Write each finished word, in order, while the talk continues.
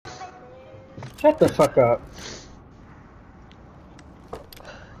Shut the fuck up.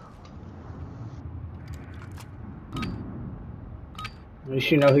 At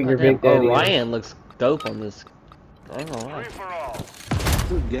least you know who your damn, big daddy Orion is. looks dope on this. I don't know why. Free for all.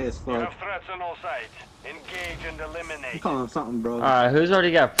 This is gay as You have fuck. threats on all sides. Engage and I'm eliminate. calling him something, bro. Alright, who's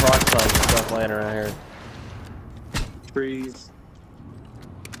already got proc sites and stuff laying around here? Freeze.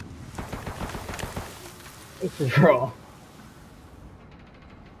 Bro.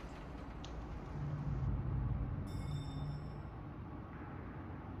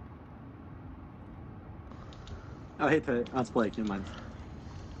 Oh, hey, Pet. Let's play. Never mind.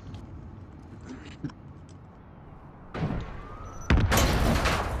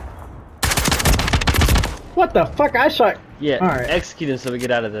 What the fuck? I shot. Yeah, Alright. execute him so we get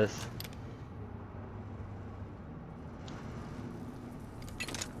out of this.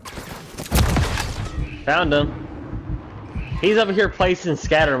 Found him. He's over here placing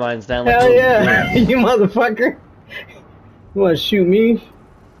scatter mines down like Hell little yeah, kids. you motherfucker. You wanna shoot me?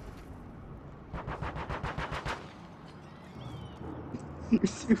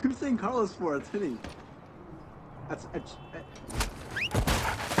 Who's saying Carlos for? It's hitting. That's.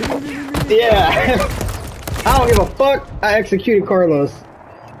 Yeah. I don't give a fuck. I executed Carlos.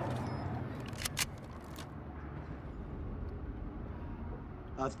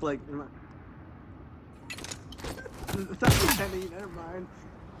 Let's play. Never mind. That's Kenny. Never mind.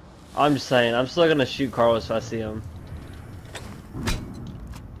 I'm just saying, I'm still gonna shoot Carlos if I see him.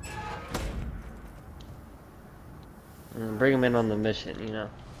 And bring him in on the mission, you know.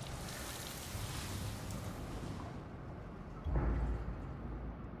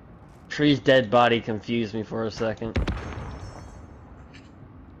 Tree's dead body confused me for a second.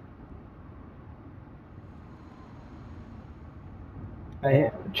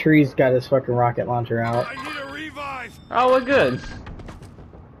 Tree's got his fucking rocket launcher out. I need a revive. Oh, we're good.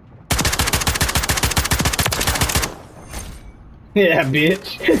 Yeah,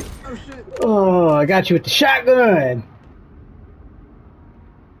 bitch. Oh shit. Oh, I got you with the shotgun.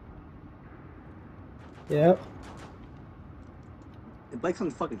 Yep. Blake's on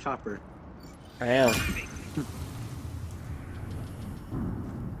the fucking chopper. I am.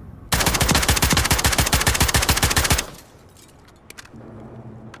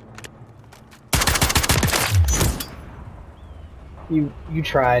 You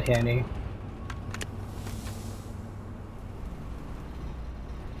tried, Henny.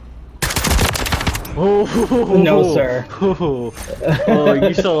 Oh, No, sir. Oh,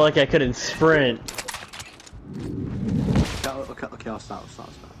 you so lucky I couldn't sprint. Okay, I'll stop.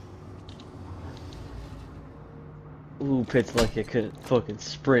 Ooh, Pit's lucky I couldn't fucking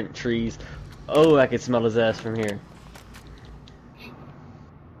sprint trees. Oh, I could smell his ass from here.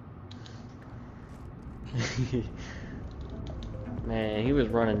 Man, he was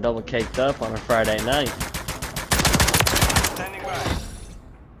running double caked up on a Friday night. Standing by.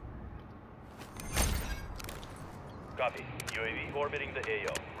 Copy. UAV orbiting the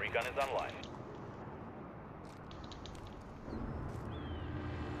AO. Recon is online.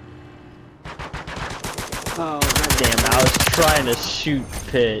 Oh, Damn, I was trying to shoot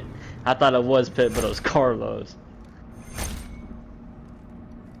Pitt. I thought it was Pitt, but it was Carlos.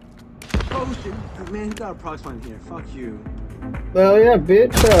 oh shit. Man, he got a prox mine here. Fuck you. Well, yeah,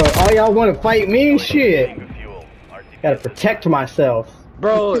 bitch. All y'all want to fight me? Shit. Fuel. Gotta protect myself.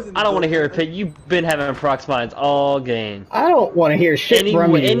 Bro, I don't want to hear it, Pitt. You've been having prox mines all game. I don't want to hear shit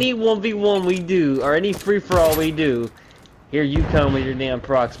from you. Any 1v1 we do, or any free-for-all we do, here you come with your damn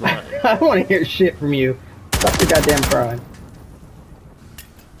prox mine. I don't want to hear shit from you. Stop your goddamn crying.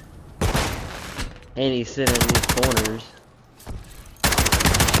 And he's sitting in these corners.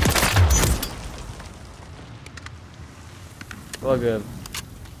 Well, good.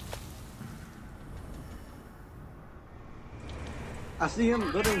 I see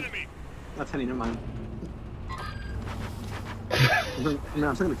him. Living. That's Henny. Never mind. No,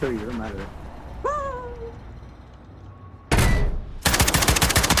 I'm still gonna kill you. It doesn't matter.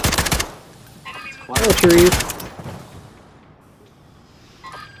 Oh, trees.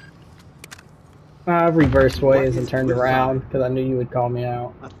 I've reversed ways and turned around because I knew you would call me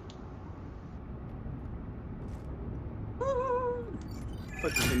out.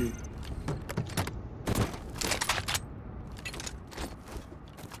 Fuck you, Henny.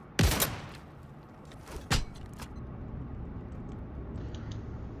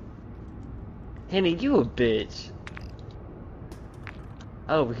 Henny, you a bitch.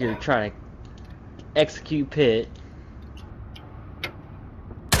 Over here trying to execute Pitt.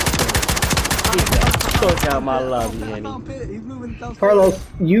 Fuck out my lobby, Henny. He's moving downstairs. Carlos,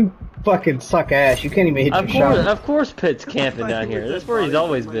 you fucking suck ass. You can't even hit your shot. Of course Pitt's camping down here. That's where he's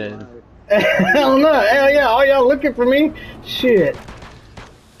always been. Hell no. Hell yeah. All y'all looking for me? Shit.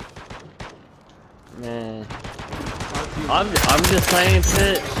 Man. I'm just saying,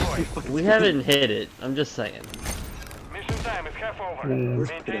 Pit. We haven't hit it. I'm just saying. Mission time is half over. Mm.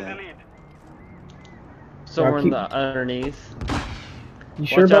 Maintain the lead. So we're in the underneath. You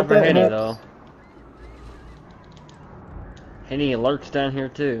sure Watch out about for that? Henny, Hux? though. Henny lurks down here,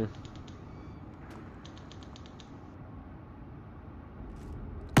 too.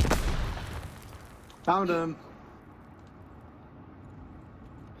 Found him.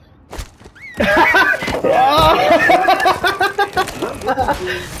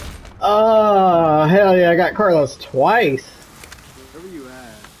 Oh, hell yeah. I got Carlos twice. Where were you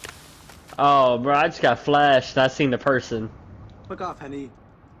at? Oh, bro, I just got flashed. I seen the person. Fuck off, Henny.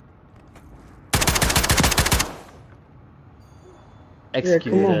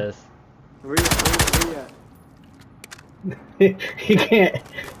 Execute come on. this. Where you at? He can't.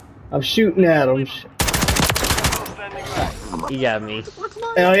 I'm shooting at him. Standing by. He got me.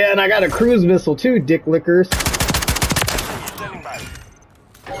 Hell yeah, and I got a cruise missile too, dick lickers. Standing by.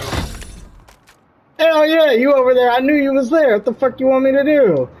 Hell yeah, you over there. I knew you was there. What the fuck you want me to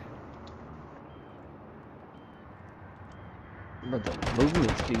do? But the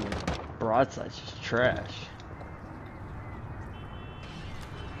movement speed broadside's just trash.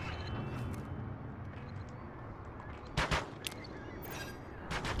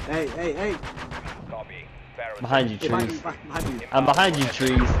 Hey, hey, hey. Copy. Barrel. Behind you, Hey, behind trees. you, behind you. I'm behind you,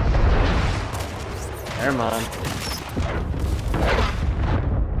 trees. Never mind.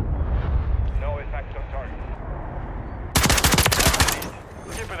 No effect on target.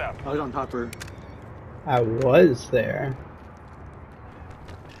 Keep it up. I was on topper. I was there.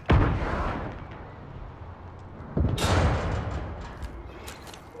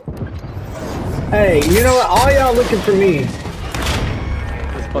 Hey, you know what? All y'all looking for me.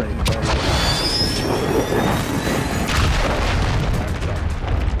 That's fucking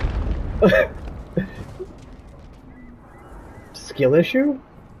Skill issue?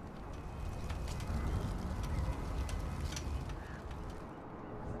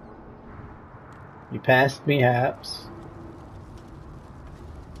 You passed me, Haps.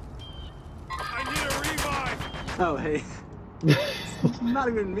 I need a revive. Oh, hey. Not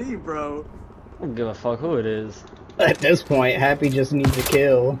even me, bro. I don't give a fuck who it is. At this point, Happy just needs a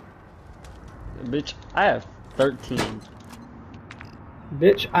kill. Bitch, I have 13.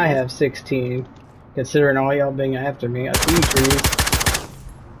 Bitch, I have 16. Considering all y'all being after me, I see you, trees.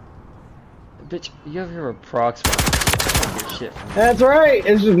 Bitch, you ever hear of proximate shit from me? That's right.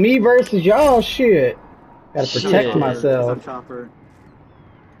 It's just me versus y'all. Shit. Gotta Shit. protect He's on myself. chopper.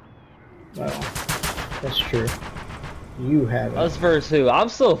 Well, that's true. You have it. Us versus who? I'm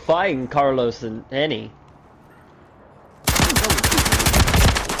still fighting Carlos and Henny.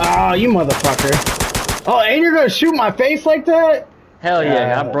 Oh, you motherfucker. Oh, and you're gonna shoot my face like that? Hell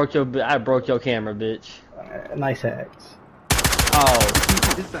yeah, I broke your camera, bitch. Nice hacks. Oh,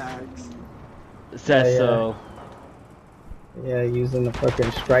 His bags. says Yeah, yeah. so. Yeah, using the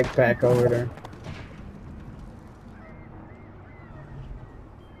fucking strike pack over there.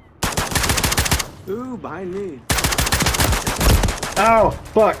 Ooh, behind me. Oh,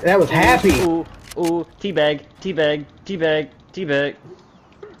 fuck. That was Happy. Ooh, ooh, teabag, teabag, teabag, teabag.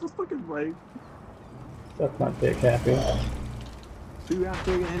 Just fucking like. Suck my dick, Happy. Who you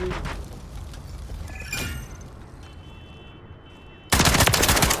after again, Henny?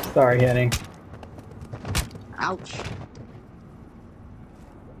 Sorry, Henny. Ouch.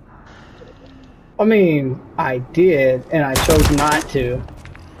 I mean, I did, and I chose not to.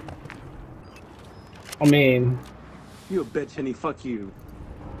 I mean, You a bitch, Henny. Fuck you.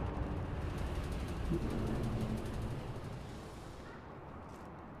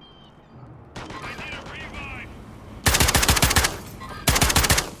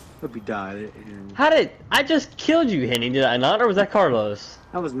 Hope he died. How did I just killed you, Henny? Did I not, or was that Carlos?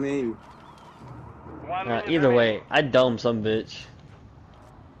 That was me. 1 minute Either remaining. way, I domed some bitch.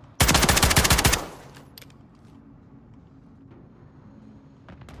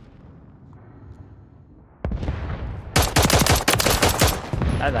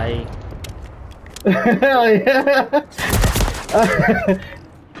 Bye bye. hell yeah.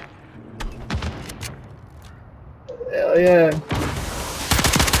 Hell yeah.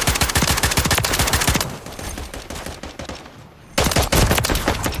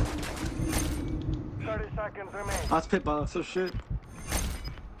 Seconds remain. That's pit boss, so shit.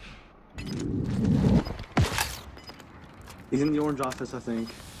 He's in the orange office, I think.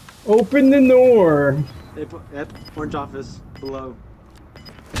 Open the door. Yep, orange office, below.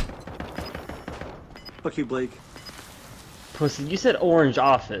 Fuck you, Blake. Pussy, you said orange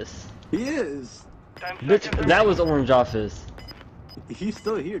office. He is. 10 Bitch, seconds that was Orange Office. He's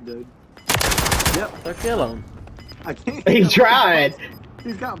still here, dude. Yep. So kill him. I can't. He tried.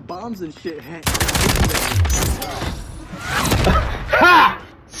 He's got bombs and shit. Ha!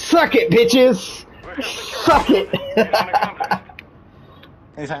 Suck it, bitches. Suck it.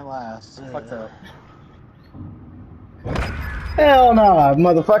 Anytime last. Fuck that. Hell no,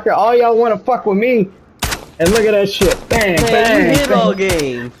 motherfucker. All y'all want to fuck with me. And look at that shit. Bang, Man, bang. you hit all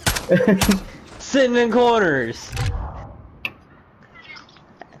game. Sitting in corners.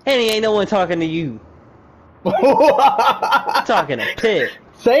 And he ain't no one talking to you. Talking to Pit.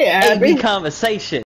 Say it, Abby. AB conversation.